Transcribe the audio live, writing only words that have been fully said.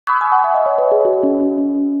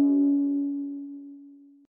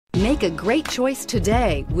Make a great choice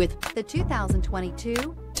today with the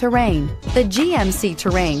 2022 Terrain. The GMC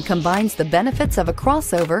Terrain combines the benefits of a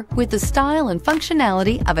crossover with the style and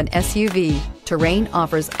functionality of an SUV. Terrain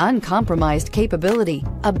offers uncompromised capability,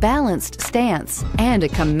 a balanced stance, and a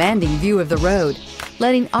commanding view of the road,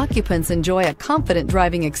 letting occupants enjoy a confident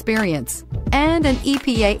driving experience. And an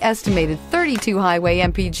EPA estimated 32 highway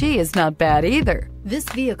MPG is not bad either. This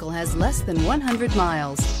vehicle has less than 100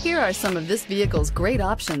 miles. Here are some of this vehicle's great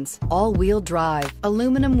options: all-wheel drive,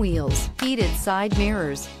 aluminum wheels, heated side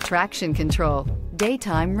mirrors, traction control,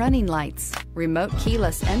 daytime running lights, remote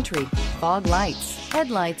keyless entry, fog lights,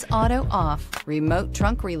 headlights auto off, remote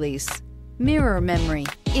trunk release, mirror memory.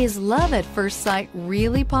 Is love at first sight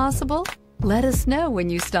really possible? Let us know when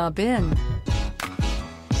you stop in.